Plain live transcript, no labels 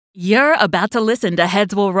You're about to listen to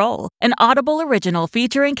Heads Will Roll, an Audible original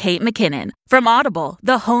featuring Kate McKinnon from Audible,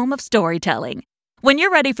 the home of storytelling. When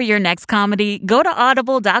you're ready for your next comedy, go to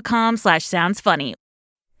audible.com/soundsfunny.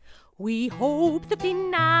 We hope the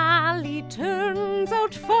finale turns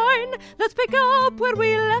out fine. Let's pick up where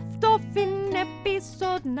we left off in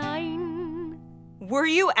episode 9. Were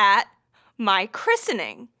you at my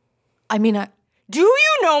christening? Do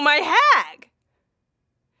you know my hag?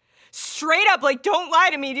 Straight up, don't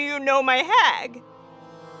lie to me, do you know my hag?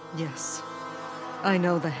 Yes, I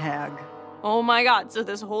know the hag. Oh my god, so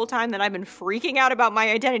this whole time that I've been freaking out about my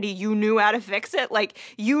identity, you knew how to fix it?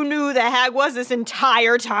 You knew the hag was this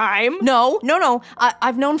entire time? No.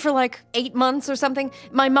 I've known for 8 months or something.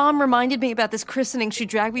 My mom reminded me about this christening she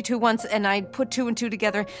dragged me to once, and I put 2 and 2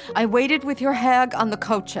 together. I waited with your hag on the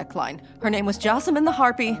coat check line. Her name was Jocelyn the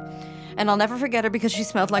Harpy, and I'll never forget her because she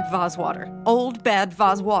smelled like vase water. Old, bad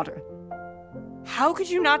vase water. How could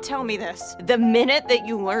you not tell me this the minute that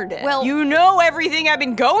you learned it? Well, you know everything I've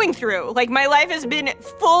been going through. My life has been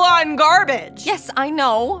full-on garbage. Yes, I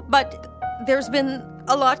know, but there's been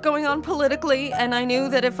a lot going on politically, and I knew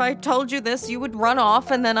that if I told you this, you would run off,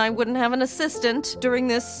 and then I wouldn't have an assistant during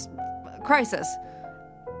this crisis.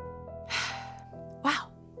 Wow.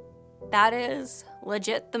 That is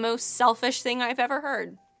legit the most selfish thing I've ever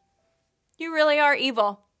heard. You really are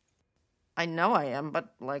evil. I know I am,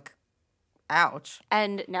 but, ouch.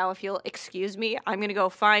 And now if you'll excuse me, I'm gonna go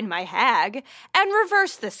find my hag and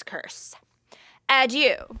reverse this curse.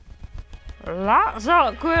 Adieu. That's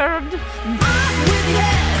awkward.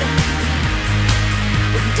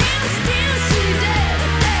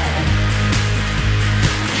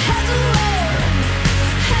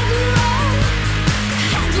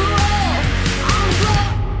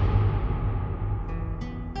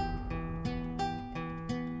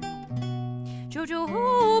 Jojo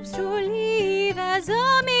hopes to leave as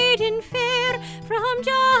a maiden fair from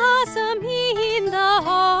Jasmine the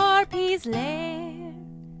Harpy's lair.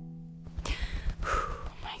 Oh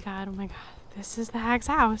my god. This is the hag's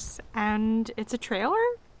house, and it's a trailer?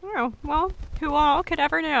 Oh, well, who all could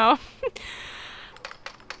ever know?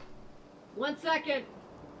 1 second.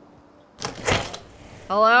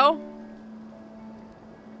 Hello?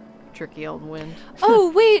 Tricky old wind. Oh,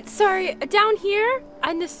 wait, sorry. Down here?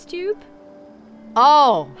 On the stoop?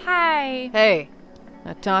 Oh! Hi. Hey,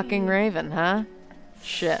 a talking raven, huh?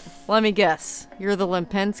 Shit. Let me guess. You're the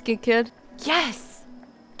Lempensky kid? Yes.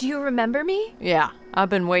 Do you remember me? Yeah, I've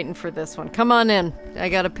been waiting for this one. Come on in. I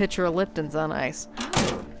got a pitcher of Lipton's on ice.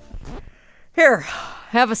 Here,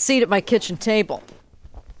 have a seat at my kitchen table.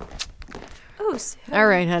 Oh, so... All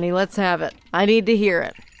right, honey, let's have it. I need to hear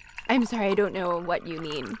it. I'm sorry, I don't know what you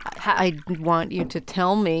mean. I want you to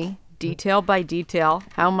tell me, detail by detail,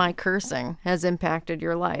 how my cursing has impacted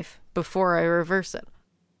your life before I reverse it.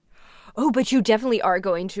 Oh, but you definitely are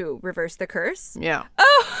going to reverse the curse? Yeah.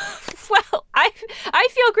 Oh, well, I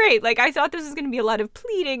feel great. I thought this was going to be a lot of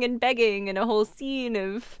pleading and begging and a whole scene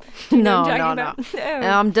of... No. Oh.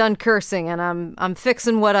 I'm done cursing, and I'm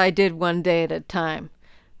fixing what I did one day at a time.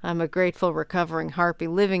 I'm a grateful recovering harpy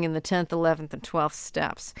living in the 10th, 11th, and 12th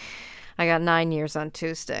steps. I got 9 years on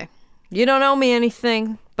Tuesday. You don't owe me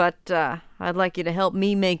anything, but I'd like you to help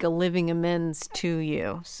me make a living amends to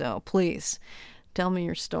you. So please, tell me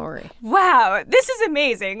your story. Wow, this is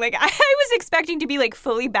amazing. I was expecting to be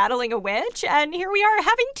fully battling a witch, and here we are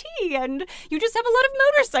having tea, and you just have a lot of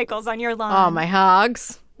motorcycles on your lawn. Oh, my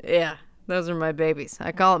hogs? Yeah, those are my babies.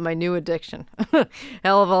 I call it my new addiction.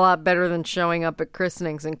 Hell of a lot better than showing up at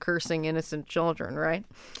christenings and cursing innocent children, right?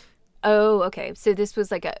 Oh, okay. So this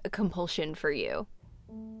was a compulsion for you.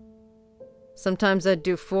 Sometimes I'd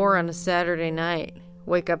do 4 on a Saturday night.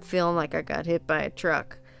 Wake up feeling like I got hit by a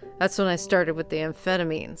truck. That's when I started with the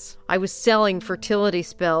amphetamines. I was selling fertility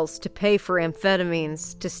spells to pay for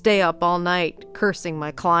amphetamines to stay up all night cursing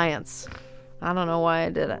my clients. I don't know why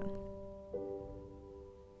I did it.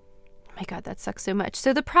 Oh my god, that sucks so much.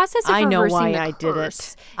 So the process of I know why the I did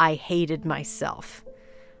curse... it. I hated myself.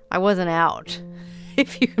 I wasn't out,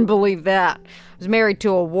 if you can believe that. I was married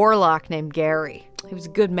to a warlock named Gary. He was a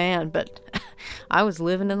good man, but I was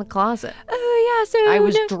living in the closet. Oh, yeah, so... I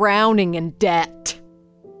was drowning in debt.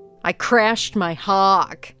 I crashed my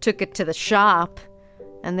hog, took it to the shop,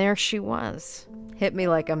 and there she was. Hit me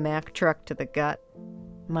like a Mack truck to the gut.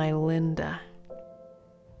 My Linda.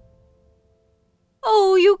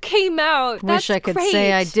 Oh, you came out. That's Wish I could great.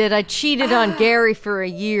 say I did. I cheated on Gary for a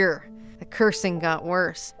year. The cursing got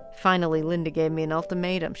worse. Finally, Linda gave me an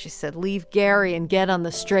ultimatum. She said, leave Gary and get on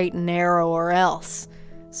the straight and narrow or else.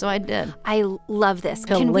 So I did. I love this.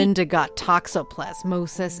 Till Linda got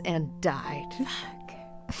toxoplasmosis and died. Fuck.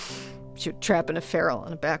 She would trap in a feral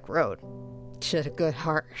on a back road. She had a good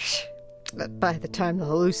heart. But by the time the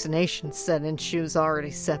hallucinations set in, she was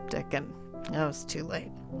already septic, and I was too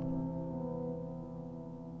late.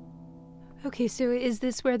 Okay, so is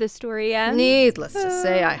this where the story ends? Needless to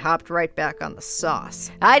say, I hopped right back on the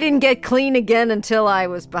sauce. I didn't get clean again until I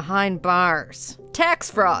was behind bars.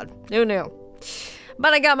 Tax fraud. Who knew?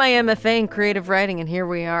 But I got my MFA in creative writing, and here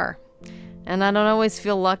we are. And I don't always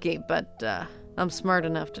feel lucky, but I'm smart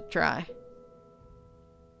enough to try.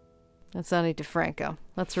 That's Ani DeFranco.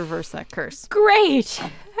 Let's reverse that curse. Great!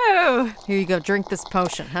 Oh. Here you go. Drink this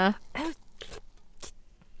potion, huh?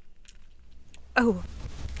 Oh.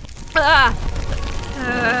 Ah!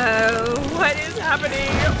 What is happening?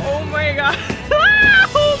 Oh my god.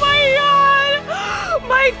 Oh my god!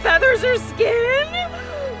 My feathers are skin?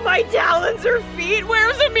 My talons are feet?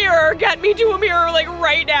 Where's a mirror? Get me to a mirror, like,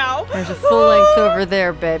 right now. There's a full length over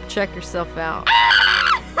there, babe. Check yourself out.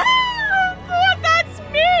 That's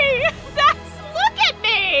me! Look at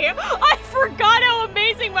me! I forgot how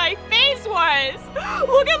amazing my face was!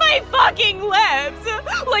 Look at my fucking lips!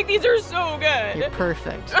 Like, these are so good. You're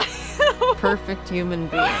perfect. Perfect human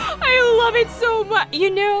being. I love it so much. You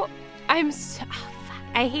know, I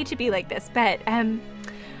hate to be like this, but I'm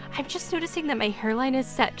just noticing that my hairline is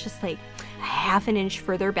set just like a half an inch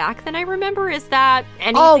further back than I remember. Is that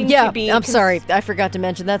anything to be... I'm sorry. I forgot to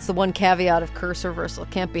mention that's the one caveat of curse reversal.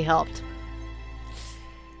 Can't be helped.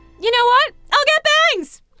 You know what? I'll get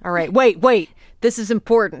bangs! All right, wait. This is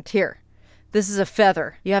important. Here. This is a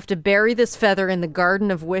feather. You have to bury this feather in the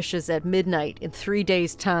Garden of Wishes at midnight in 3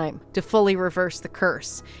 days' time to fully reverse the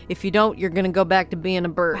curse. If you don't, you're going to go back to being a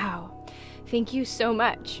bird. Wow. Thank you so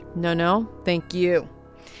much. No. Thank you.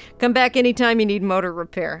 Come back anytime you need motor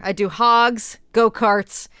repair. I do hogs,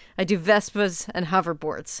 go-karts, I do Vespas and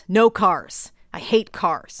hoverboards. No cars. I hate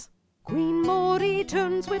cars. Queen Maud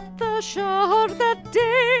returns with the shard that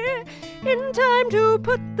day, in time to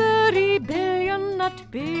put the rebellion at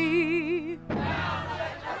bay.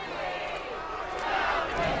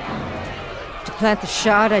 To plant the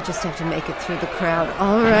shard, I just have to make it through the crowd.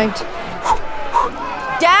 All right.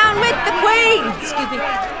 Down with the queen! Excuse me.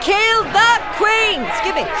 Kill the queen!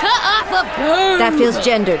 Excuse me. Cut off a bird! That feels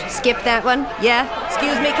gendered. Skip that one. Yeah?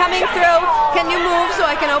 Excuse me. Coming through. Can you move so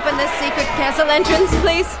I can open this secret castle entrance,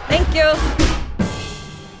 please? Thank you.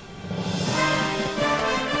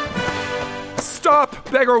 Stop,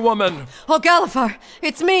 beggar woman! Oh, Galifar,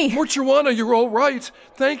 it's me. Mortuana, you're all right.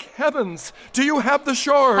 Thank heavens. Do you have the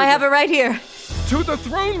shard? I have it right here. To the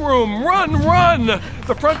throne room! Run!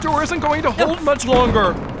 The front door isn't going to hold much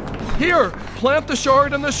longer. Here, plant the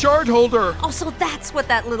shard in the shard holder. Oh, so that's what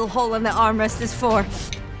that little hole in the armrest is for.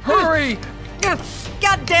 Hurry!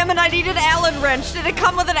 God damn it, I need an Allen wrench. Did it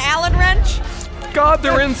come with an Allen wrench? God,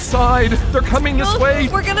 they're inside. They're coming this way.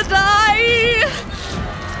 We're gonna die.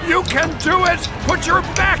 You can do it! Put your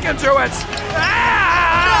back into it! Ah!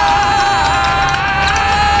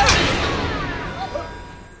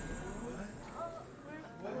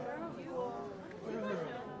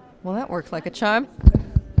 Well, that worked like a charm.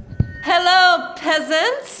 Hello,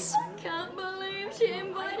 peasants! Can't believe she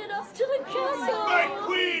invited us to the castle. My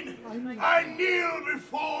queen, I kneel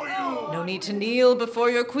before you. No need to kneel before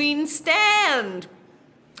your queen. Stand!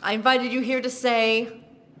 I invited you here to say,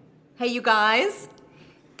 hey, you guys.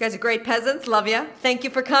 You guys are great peasants, love ya. Thank you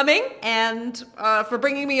for coming and for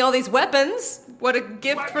bringing me all these weapons. What a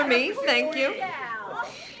gift for me, thank you.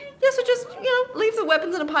 Yeah, so just, leave the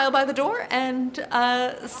weapons in a pile by the door and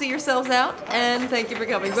see yourselves out. And thank you for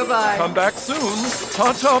coming. Bye-bye. Come back soon.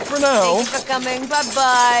 Ta-ta for now. Thank you for coming.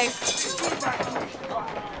 Bye-bye.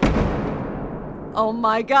 Oh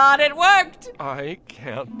my God, it worked! I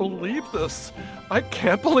can't believe this. I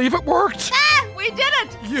can't believe it worked. Ah, we did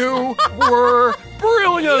it! You were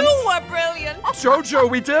brilliant. You were brilliant. Jojo,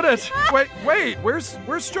 we did it. Wait, where's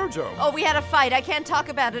Jojo? Oh, we had a fight. I can't talk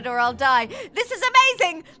about it or I'll die. This is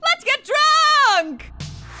amazing. Let's get drunk!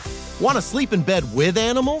 Want to sleep in bed with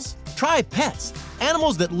animals? Try Pets.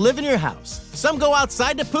 Animals that live in your house. Some go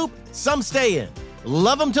outside to poop, some stay in.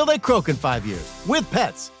 Love them till they croak in 5 years. With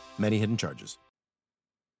Pets. Many hidden charges.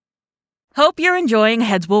 Hope you're enjoying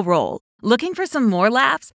Heads Will Roll. Looking for some more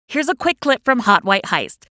laughs? Here's a quick clip from Hot White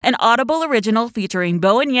Heist, an Audible original featuring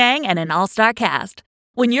Bowen Yang and an all-star cast.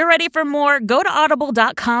 When you're ready for more, go to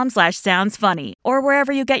audible.com/soundsfunny or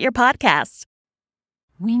wherever you get your podcasts.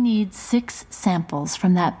 We need 6 samples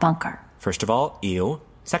from that bunker. First of all, ew.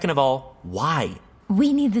 Second of all, why?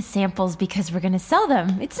 We need the samples because we're going to sell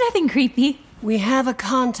them. It's nothing creepy. We have a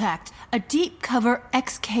contact, a deep-cover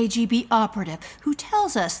ex-KGB operative who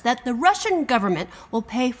tells us that the Russian government will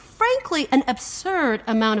pay, frankly, an absurd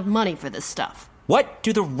amount of money for this stuff. What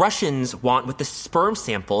do the Russians want with the sperm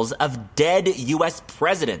samples of dead U.S.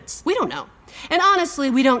 presidents? We don't know. And honestly,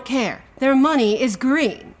 we don't care. Their money is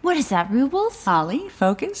green. What is that, rubles? Holly,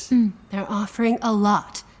 focus. They're offering a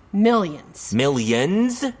lot. Millions.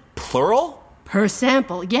 Millions? Plural? Per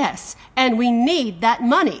sample, yes. And we need that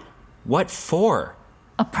money. What for?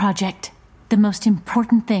 A project. The most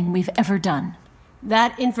important thing we've ever done.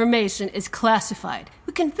 That information is classified.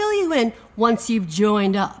 We can fill you in once you've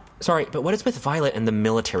joined up. Sorry, but what is with Violet and the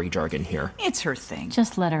military jargon here? It's her thing.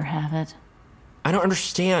 Just let her have it. I don't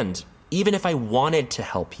understand. Even if I wanted to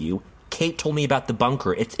help you, Kate told me about the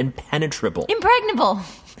bunker. It's impenetrable. Impregnable!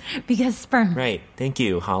 Because sperm. Right. Thank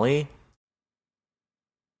you, Holly.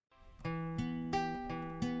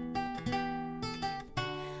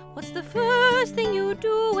 What's the first thing you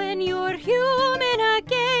do when you're human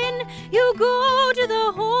again? You go to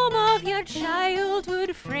the home of your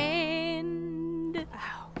childhood friend.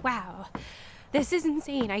 Oh, wow. This is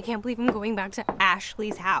insane. I can't believe I'm going back to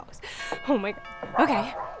Ashley's house. Oh my god.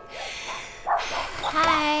 Okay.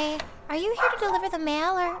 Hi. Are you here to deliver the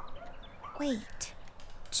mail or... Wait.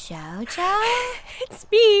 Jojo? It's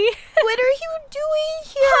me. What are you doing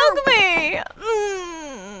here? Hug me.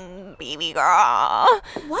 Baby girl.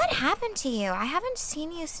 What happened to you? I haven't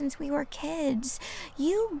seen you since we were kids.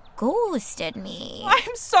 You ghosted me.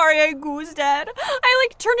 I'm sorry I ghosted. I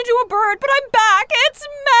turned into a bird, but I'm back. It's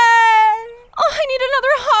May. Oh, I need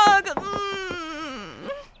another hug.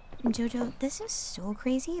 Jojo, this is so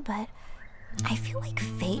crazy, but I feel like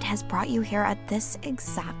fate has brought you here at this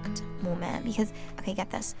exact moment because, okay,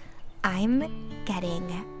 get this. I'm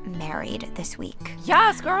getting married this week.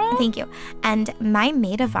 Yes, girl. Thank you. And my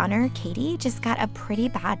maid of honor, Katie, just got a pretty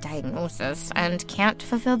bad diagnosis and can't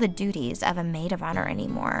fulfill the duties of a maid of honor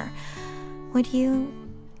anymore. Could you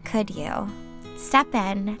step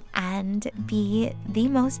in and be the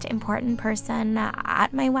most important person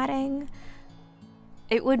at my wedding?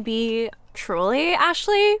 It would be truly,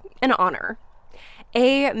 Ashley, an honor.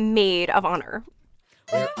 A maid of honor.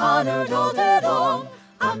 We're honored all day long,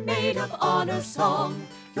 a maid of honor song.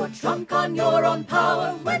 You're drunk on your own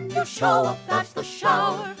power when you show up at the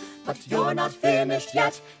shower. But you're not finished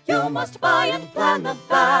yet, you must buy and plan the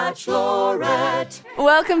bachelorette.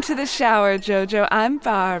 Welcome to the shower, Jojo. I'm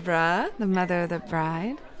Barbara, the mother of the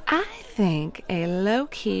bride. I think a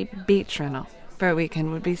low-key beach rental for a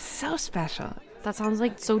weekend would be so special. That sounds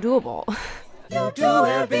like so doable. You do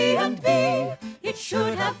Airbnb, it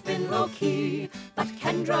should have been low-key. But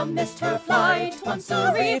Kendra missed her flight, wants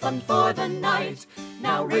a refund for the night.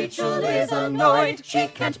 Now Rachel is annoyed, she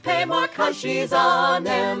can't pay more 'cause she's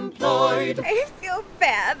unemployed. I feel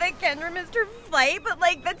bad that Kendra missed her flight, but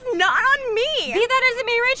that's not on me. Be that as it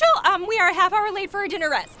may, Rachel, we are a half hour late for our dinner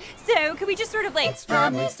rest. So could we just sort of It's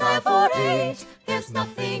family style for 8, there's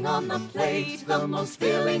nothing on the plate. The most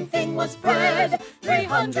filling thing was bread,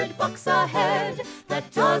 $300 a head. That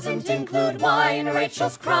doesn't include wine.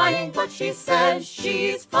 Rachel's crying, but she says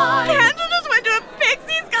she's fine. Kendra just went to a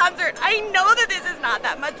Pixies concert. I know that this is not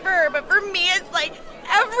that much for her, but for me it's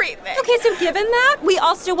everything. Okay, so given that, we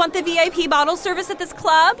also want the VIP bottle service at this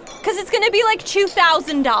club, because it's going to be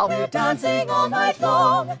 $2,000. We're dancing all night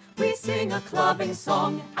long. We sing a clubbing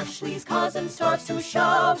song. Ashley's cousin starts to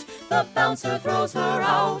shout. The bouncer throws her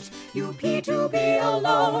out. You pee to be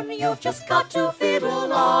alone. You've just got to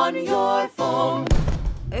fiddle on your phone.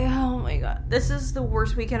 Oh my god. This is the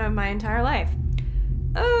worst weekend of my entire life.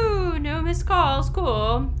 Oh, no missed calls.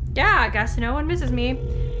 Cool. Yeah, I guess no one misses me.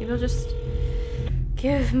 Maybe I'll just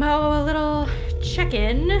give Mo a little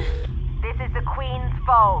check-in. This is the Queen's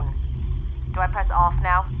phone. Do I press off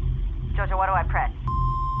now? Jojo, what do I press?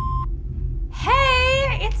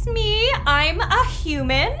 Hey, it's me. I'm a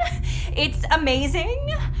human. It's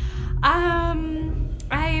amazing.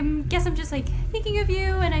 I guess I'm just thinking of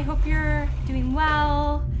you, and I hope you're doing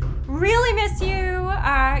well. Really miss you,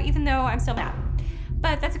 even though I'm still mad.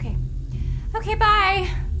 But that's okay. Okay, bye.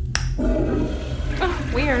 Oh,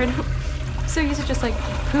 weird. So used to just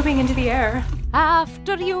pooping into the air.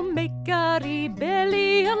 After you make a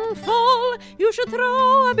rebellion fall, you should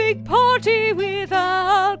throw a big party with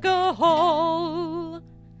alcohol,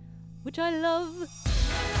 which I love.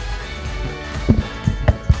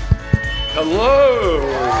 Hello!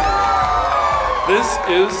 This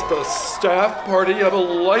is the staff party of a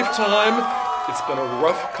lifetime. It's been a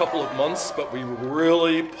rough couple of months, but we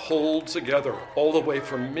really pulled together. All the way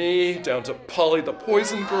from me down to Polly the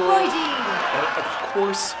Poison Girl. And of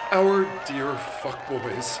course, our dear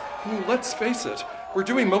fuckboys, who, let's face it, we're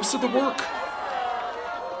doing most of the work.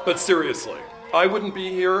 But seriously, I wouldn't be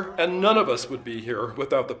here, and none of us would be here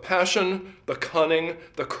without the passion, the cunning,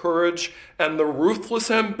 the courage, and the ruthless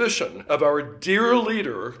ambition of our dear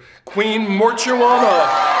leader, Queen Mortuana.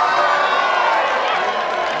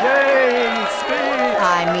 Yay, speech!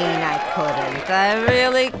 I mean, I couldn't. I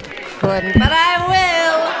really couldn't, but I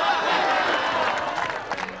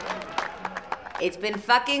will. It's been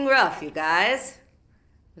fucking rough, you guys.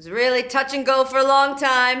 It was really touch and go for a long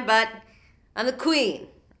time, but I'm the queen.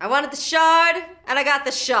 I wanted the shard, and I got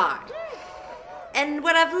the shard. And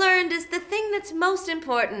what I've learned is the thing that's most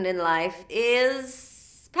important in life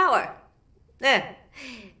is power.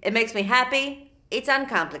 It makes me happy. It's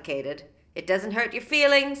uncomplicated. It doesn't hurt your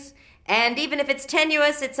feelings. And even if it's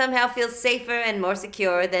tenuous, it somehow feels safer and more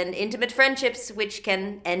secure than intimate friendships, which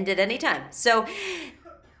can end at any time. So,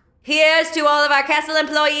 here's to all of our castle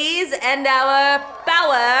employees and our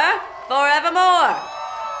power forevermore.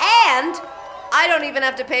 And I don't even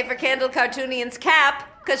have to pay for Candle Cartoonian's cap,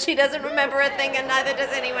 because she doesn't remember a thing and neither does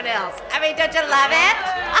anyone else. I mean, don't you love it?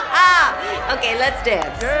 Okay, let's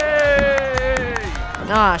dance. Yay!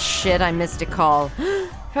 Aw, shit, I missed a call.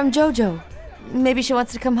 From JoJo. Maybe she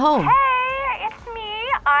wants to come home. Hey, it's me.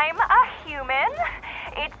 I'm a human.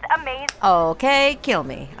 It's amazing. Okay, kill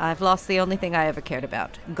me. I've lost the only thing I ever cared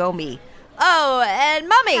about. Go me. Oh, and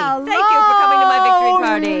Mummy! Hello. Thank you for coming to my victory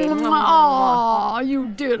party. Oh, you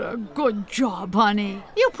did a good job, honey.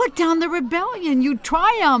 You put down the rebellion. You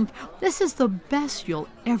triumphed. This is the best you'll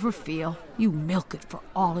ever feel. You milk it for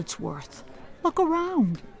all it's worth. Look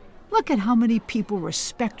around. Look at how many people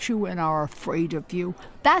respect you and are afraid of you.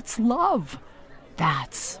 That's love.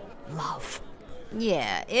 That's love.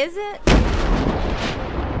 Yeah, is it?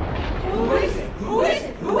 Who is it? Who is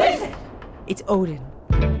it? Who is it? It's Odin.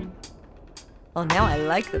 Oh, now I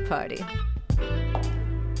like the party.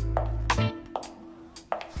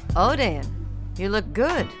 Odin, you look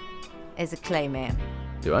good as a clay man.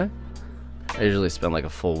 Do I? I usually spend like a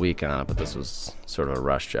full week on it, but this was sort of a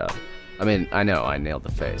rush job. I mean, I know I nailed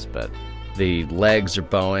the face, but the legs are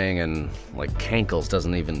bowing and like cankles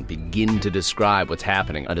doesn't even begin to describe what's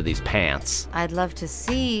happening under these pants. I'd love to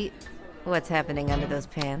see what's happening under those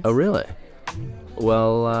pants. Oh, really?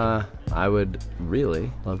 Well, I would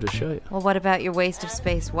really love to show you. Well, what about your waste of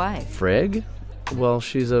space wife? Frigg? Well,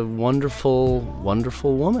 she's a wonderful,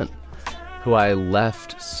 wonderful woman who I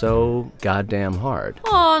left so goddamn hard.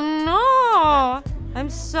 Oh, no! I'm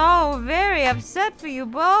so very upset for you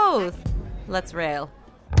both. Let's rail.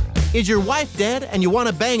 Is your wife dead and you want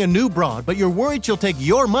to bang a new broad, but you're worried she'll take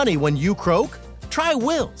your money when you croak? Try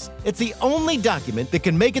wills. It's the only document that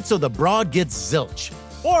can make it so the broad gets zilch.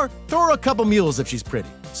 Or throw her a couple mules if she's pretty.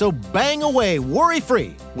 So bang away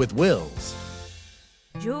worry-free with wills.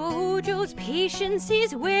 JoJo's patience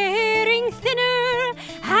is wearing thinner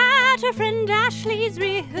at her friend Ashley's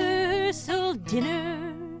rehearsal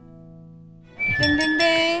dinner. Ding, ding,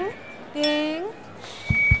 ding. Ding.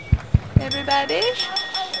 Everybody,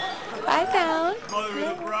 quiet down. Mother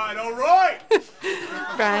of the bride, all right!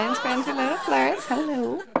 Brian's friends are little flowers.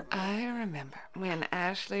 Hello. I remember when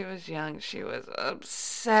Ashley was young, she was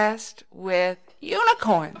obsessed with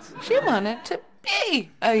unicorns. She wanted to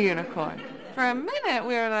be a unicorn. For a minute,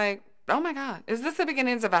 we were like, oh my God, is this the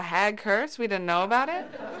beginnings of a hag curse? We didn't know about it.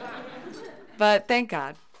 But thank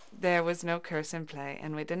God, there was no curse in play,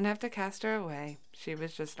 and we didn't have to cast her away. She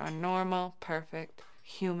was just our normal, perfect,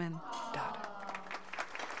 human daughter.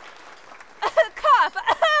 Cough!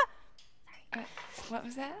 What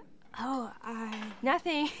was that? Oh,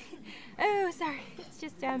 nothing. Oh, sorry. It's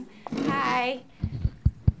just, hi.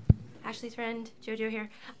 Ashley's friend, JoJo here.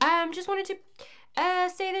 Just wanted to,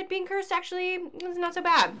 say that being cursed actually is not so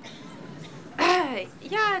bad.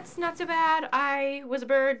 Yeah, it's not so bad. I was a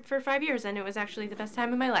bird for 5 years, and it was actually the best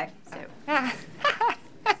time of my life, so.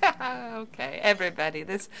 Okay, everybody.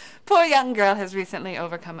 This poor young girl has recently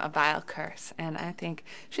overcome a vile curse, and I think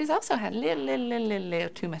she's also had a little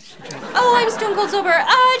too much to drink. Oh, I'm stone cold sober.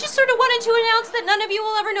 I just sort of wanted to announce that none of you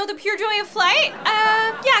will ever know the pure joy of flight.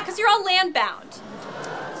 Yeah, because you're all land-bound.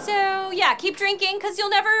 So, yeah, keep drinking, because you'll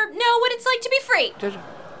never know what it's like to be free.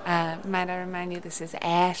 JoJo, might I remind you this is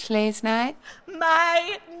Ashley's night?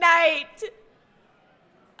 My night.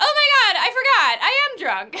 Oh my God, I forgot. I am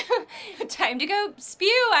drunk. Time to go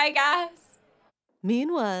spew, I guess.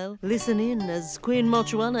 Meanwhile, listen in as Queen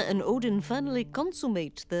Mortuana and Odin finally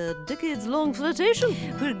consummate their decades-long flirtation.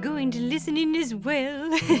 We're going to listen in as well.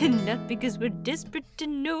 Not because we're desperate to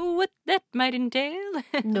know what that might entail.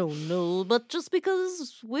 No, but just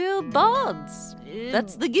because we're bards.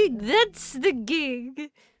 That's the gig. That's the gig.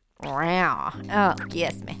 Wow. Oh,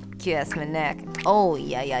 kiss me. Kiss my neck. Oh,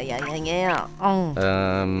 yeah. Oh.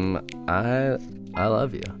 I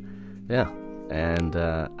love you. Yeah. and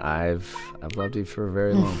I've loved you for a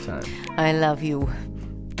very long time. I love you.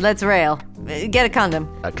 Let's rail. Get a condom.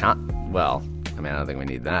 Well, I mean, I don't think we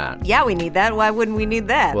need that. Yeah, we need that. Why wouldn't we need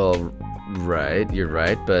that? Well, right, you're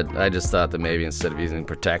right, but I just thought that maybe instead of using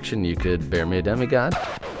protection, you could bear me a demigod.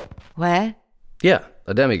 What? Yeah,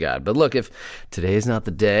 a demigod. But look, if today's not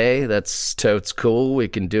the day, that's totes cool. We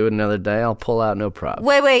can do it another day. I'll pull out, no problem.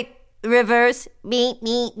 Wait. Reverse.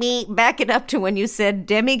 Me. Back it up to when you said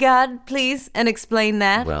demigod, please, and explain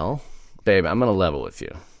that. Well, babe, I'm going to level with you,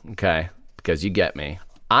 okay? Because you get me.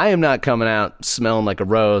 I am not coming out smelling like a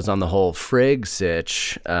rose on the whole frig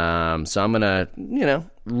sitch, so I'm going to,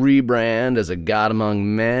 rebrand as a god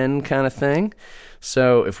among men kind of thing.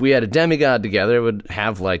 So if we had a demigod together, it would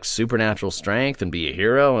have, supernatural strength and be a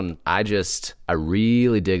hero, and I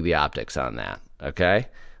really dig the optics on that, okay?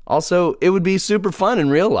 Also, it would be super fun in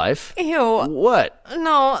real life. Ew. What?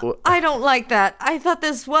 No, I don't like that. I thought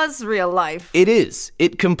this was real life. It is.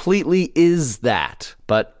 It completely is that.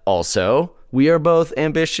 But also, we are both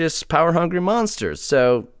ambitious, power-hungry monsters,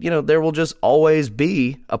 so, there will just always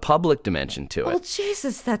be a public dimension to it. Well,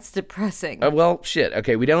 Jesus, that's depressing. Well, shit.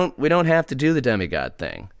 Okay, we don't have to do the demigod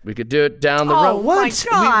thing. We could do it down the road. What?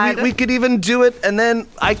 My God. We could even do it, and then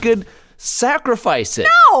I could sacrifice it.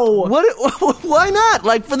 No! Why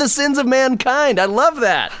not? For the sins of mankind. I love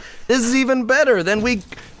that. This is even better. Then we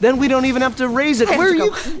don't even have to raise it. What are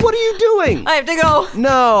you doing? I have to go.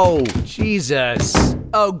 No. Jesus.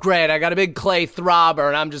 Oh, great. I got a big clay throbber,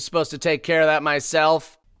 and I'm just supposed to take care of that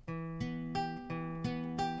myself.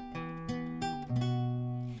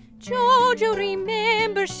 Jojo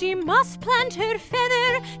remembers she must plant her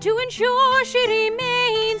feather to ensure she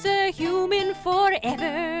remains a human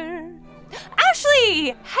forever.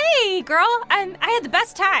 Ashley! Hey, girl! I had the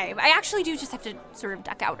best time. I actually do just have to sort of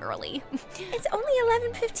duck out early. It's only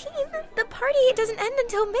 11:15. The party doesn't end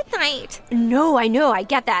until midnight. No, I know. I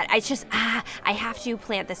get that. It's just, I have to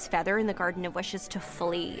plant this feather in the Garden of Wishes to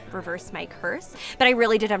fully reverse my curse. But I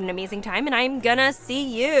really did have an amazing time, and I'm gonna see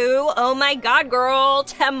you, oh my god, girl,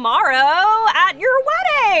 tomorrow at your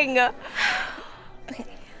wedding! Okay,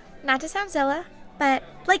 not to sound Zilla, but,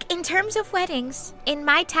 in terms of weddings, in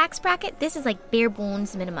my tax bracket, this is bare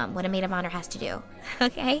bones minimum what a maid of honor has to do,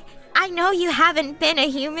 okay? I know you haven't been a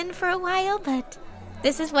human for a while, but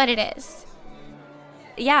this is what it is.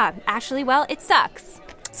 Yeah, Ashley, well, it sucks.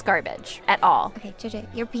 It's garbage. At all. Okay, Jojo,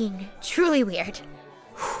 you're being truly weird.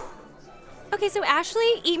 Okay, so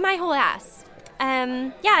Ashley, eat my whole ass.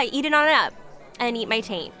 Yeah, eat it on up. And eat my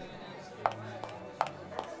taint.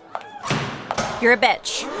 You're a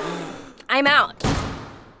bitch. I'm out.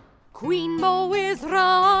 Queen Mo is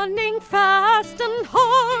running fast and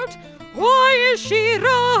hard. Why is she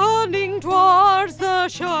running towards the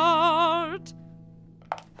shard?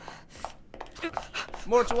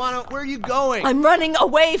 Mortuana, where are you going? I'm running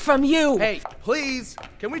away from you. Hey, please,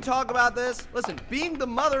 can we talk about this? Listen, being the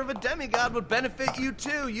mother of a demigod would benefit you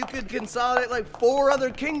too. You could consolidate 4 other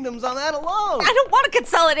kingdoms on that alone. I don't want to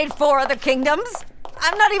consolidate 4 other kingdoms.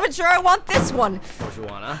 I'm not even sure I want this one.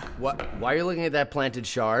 Mortuana, why are you looking at that planted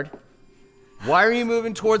shard? Why are you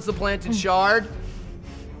moving towards the planted shard?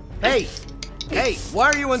 Hey,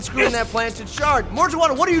 why are you unscrewing that planted shard?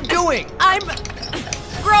 Mortuana, what are you doing? I'm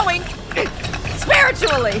growing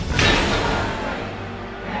spiritually.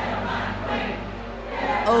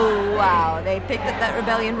 Oh, wow. They picked up that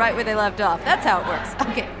rebellion right where they left off. That's how it works.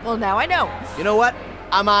 Okay, well, now I know. You know what?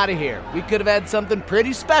 I'm out of here. We could have had something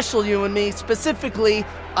pretty special, you and me, specifically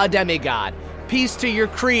a demigod. Peace to your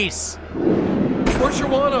crease.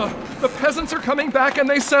 Mortuana, the peasants are coming back and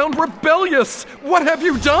they sound rebellious. What have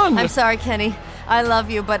you done? I'm sorry, Kenny. I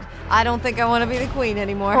love you, but I don't think I want to be the queen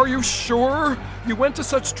anymore. Are you sure? You went to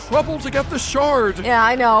such trouble to get the shard. Yeah,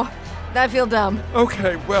 I know. I feel dumb.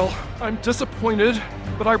 Okay, well, I'm disappointed,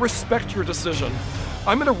 but I respect your decision.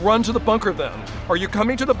 I'm gonna run to the bunker then. Are you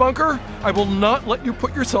coming to the bunker? I will not let you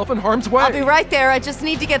put yourself in harm's way. I'll be right there. I just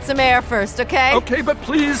need to get some air first, okay? Okay, but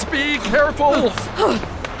please be careful.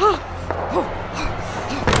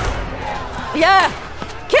 Yeah!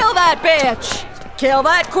 Kill that bitch! Kill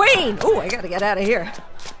that queen! Ooh, I gotta get out of here.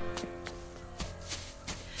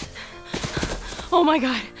 Oh my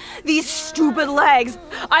god, these stupid legs.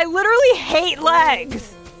 I literally hate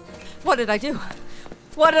legs. What did I do?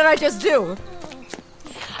 What did I just do?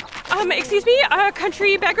 Excuse me,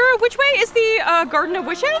 country beggar, which way is the Garden of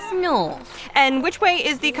Wishes? No. And which way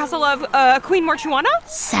is the castle of Queen Mortuana?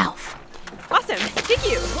 South. Awesome, thank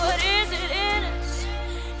you. What is it in us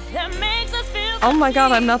that makes us feel Oh my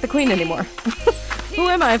god, I'm not the queen anymore. Who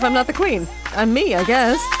am I if I'm not the queen? I'm me, I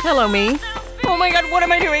guess. Hello, me. Oh my god, what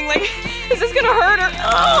am I doing? Is this gonna hurt or...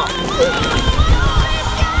 Oh!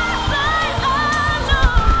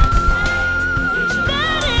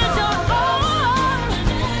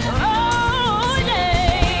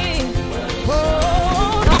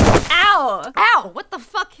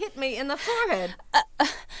 me in the forehead.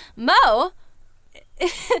 Mo?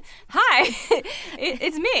 Hi.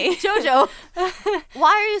 It's me. Jojo,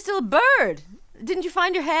 why are you still a bird? Didn't you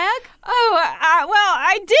find your hag? Oh, well,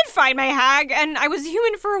 I did find my hag, and I was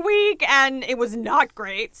human for a week, and it was not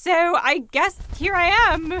great. So I guess here I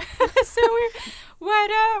am.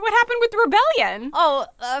 What happened with the rebellion? Oh,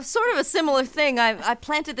 sort of a similar thing. I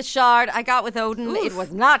planted the shard. I got with Odin. Oof. It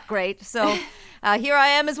was not great. So here I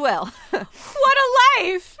am as well. What a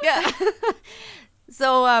life! Yeah.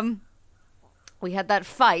 So we had that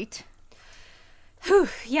fight. Whew,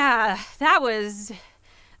 yeah, that was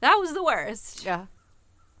the worst. Yeah.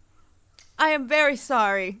 I am very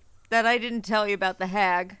sorry that I didn't tell you about the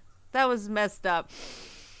hag. That was messed up.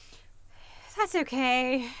 That's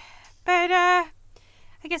okay. But, I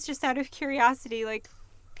guess just out of curiosity, like,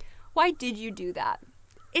 why did you do that?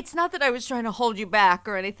 It's not that I was trying to hold you back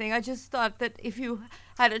or anything. I just thought that if you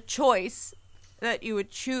had a choice, that you would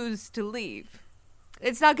choose to leave.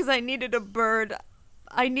 It's not because I needed a bird.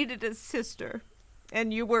 I needed a sister.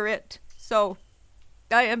 And you were it. So,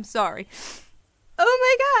 I am sorry. Oh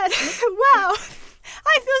my god. Wow.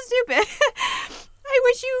 I feel stupid. I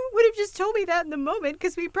wish you would have just told me that in the moment,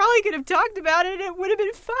 because we probably could have talked about it and it would have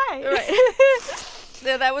been fine. Right.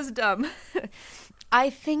 Yeah, that was dumb. I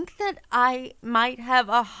think that I might have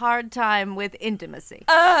a hard time with intimacy.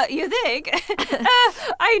 You think?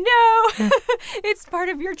 I know. It's part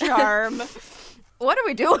of your charm. What are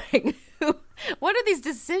we doing? What are these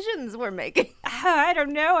decisions we're making? I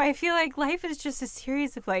don't know. I feel like life is just a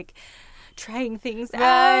series of, like, trying things out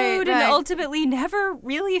and ultimately never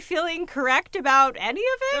really feeling correct about any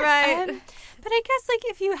of it. Right. But I guess, like,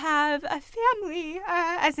 if you have a family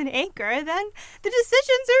as an anchor, then the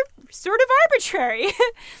decisions are sort of arbitrary.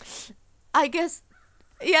 I guess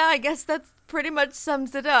that pretty much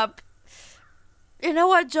sums it up. You know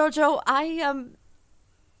what, Jojo? I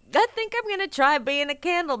think I'm gonna try being a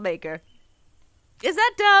candle maker. Is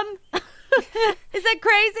that dumb? Is that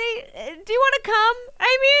crazy? Do you want to come?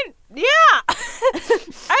 I mean, yeah.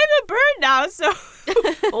 I'm a bird now, so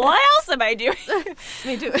what else am I doing?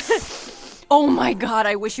 Me too. Oh my god,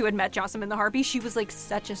 I wish you had met Jocelyn the Harpy. She was like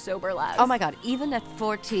such a sober lass. Oh my god, even at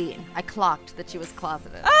 14, I clocked that she was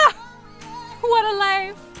closeted. Ah! What a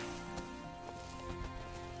life.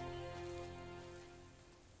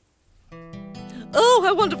 Oh,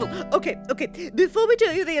 how wonderful. Okay. Before we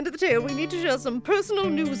tell you the end of the tale, we need to share some personal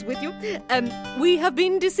news with you. We have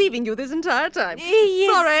been deceiving you this entire time.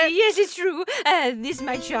 Yes, Sorry. Yes, it's true. This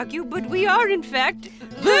might shock you, but we are, in fact,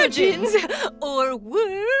 virgins. Or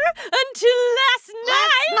were until last night.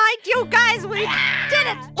 Last night, you guys, we did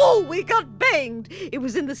it. Oh, we got banged. It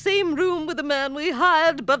was in the same room with the man we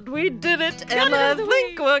hired, but we did it. And I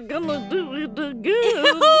think we're gonna do it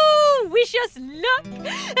again. Wish us luck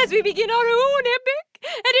as we begin our own epic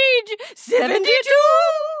at age 72.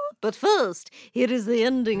 But first, here is the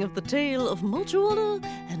ending of the tale of Mochawalla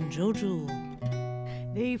and Jojo.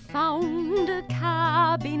 They found a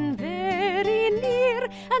cabin very near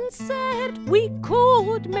and said we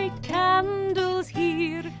could make candles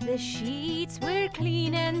here. The sheets were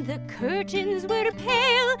clean and the curtains were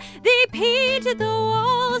pale. They painted the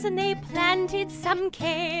walls and they planted some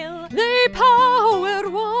kale. They power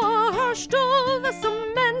washed all the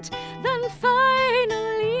cement. Then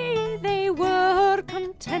finally they were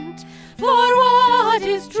content. For what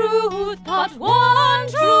is truth but one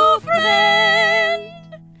true friend?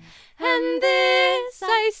 And this,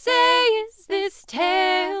 I say, is this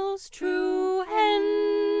tale's true end.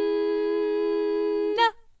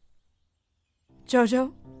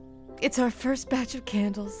 Jojo, it's our first batch of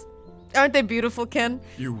candles. Aren't they beautiful, Ken?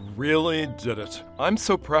 You really did it. I'm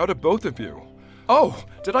so proud of both of you. Oh,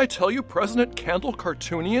 did I tell you President Candle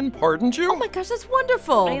Cartoonian pardoned you? Oh my gosh, that's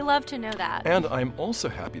wonderful. I love to know that. And I'm also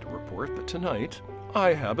happy to report that tonight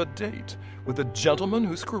I have a date with a gentleman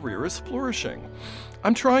whose career is flourishing.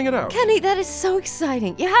 I'm trying it out. Kenny, that is so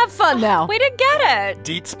exciting. You have fun now. Way to get it.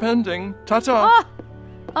 Deets pending. Ta-ta.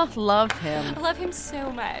 Oh, love him. I love him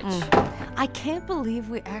so much. I can't believe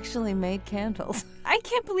we actually made candles. I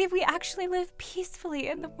can't believe we actually live peacefully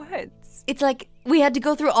in the woods. It's like we had to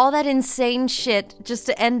go through all that insane shit just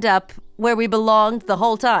to end up where we belonged the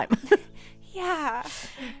whole time. Yeah.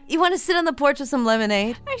 You want to sit on the porch with some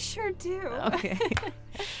lemonade? I sure do. Okay.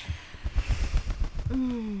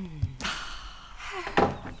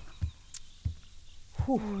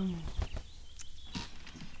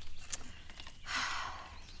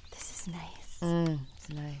 This is nice. It's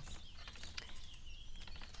nice.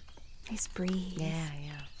 Nice breeze. Yeah.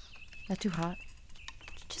 Not too hot.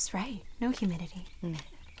 Just right. No humidity.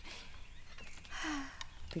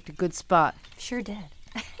 Picked a good spot. Sure did.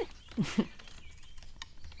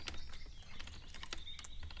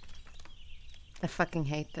 I fucking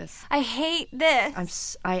hate this. I hate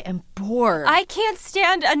this. I am bored. I can't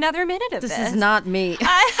stand another minute of this. This is not me.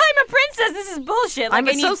 I'm a princess. This is bullshit. Like, I'm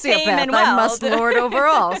a I need sociopath. fame and I wealth. must lord over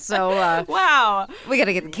all. So, wow. We got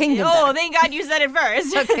to get the kingdom Oh, back. thank God you said it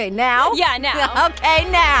first. Okay, now? Yeah, now. Okay,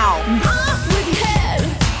 now. Off with your head.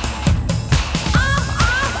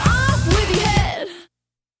 Off with your head.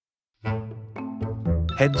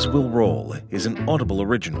 Heads Will Roll is an Audible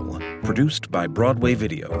original produced by Broadway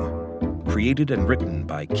Video. Created and written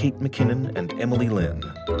by Kate McKinnon and Emily Lynn.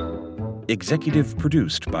 Executive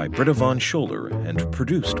produced by Britta Von Scholler and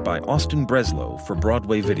produced by Austin Breslow for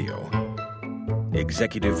Broadway Video.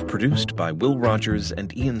 Executive produced by Will Rogers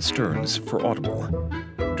and Ian Stearns for Audible.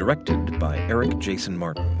 Directed by Eric Jason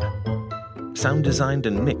Martin. Sound designed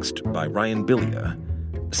and mixed by Ryan Billia.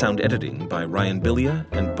 Sound editing by Ryan Billia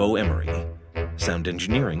and Bo Emery. Sound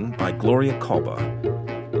engineering by Gloria Kalba.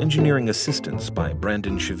 Engineering assistance by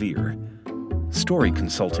Brandon Shavir. Story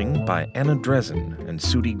consulting by Anna Drezen and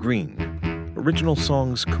Sudi Green. Original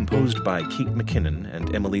songs composed by Kate McKinnon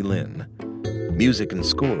and Emily Lynn. Music and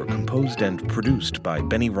score composed and produced by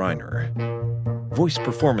Benny Reiner. Voice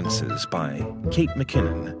performances by Kate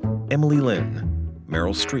McKinnon, Emily Lynn,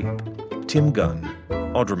 Meryl Streep, Tim Gunn,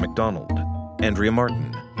 Audra McDonald, Andrea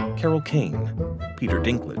Martin, Carol Kane, Peter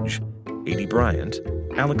Dinklage, Adie Bryant,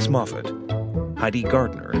 Alex Moffat, Heidi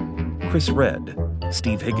Gardner, Chris Redd,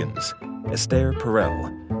 Steve Higgins, Esther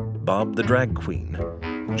Perel, Bob the Drag Queen,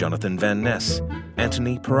 Jonathan Van Ness,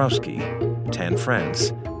 Anthony Porowski, Tan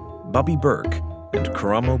France, Bobby Burke, and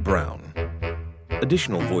Karamo Brown.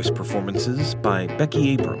 Additional voice performances by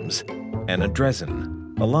Becky Abrams, Anna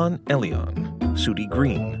Drezen, Alon Elion, Sudi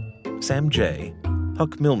Green, Sam J.,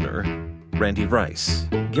 Huck Milner, Randy Rice,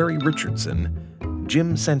 Gary Richardson,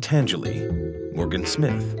 Jim Santangeli, Morgan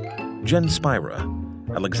Smith, Jen Spira,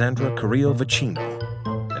 Alexandra Carrillo Vicino,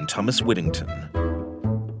 and Thomas Whittington.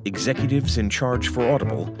 Executives in charge for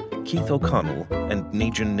Audible, Keith O'Connell and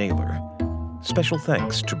Najan Naylor. Special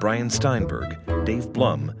thanks to Brian Steinberg, Dave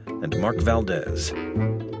Blum, and Mark Valdez.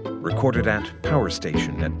 Recorded at Power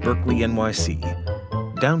Station at Berkeley,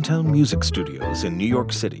 NYC. Downtown Music Studios in New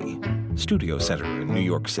York City. Studio Center in New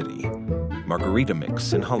York City. Margarita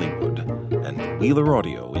Mix in Hollywood. And Wheeler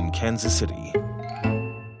Audio in Kansas City.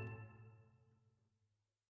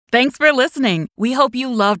 Thanks for listening. We hope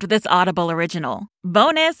you loved this Audible original.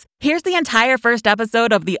 Bonus, here's the entire first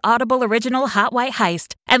episode of the Audible original Hot White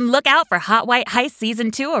Heist. And look out for Hot White Heist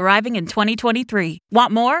Season 2 arriving in 2023.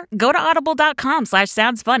 Want more? Go to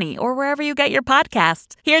audible.com/soundsfunny or wherever you get your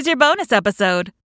podcasts. Here's your bonus episode.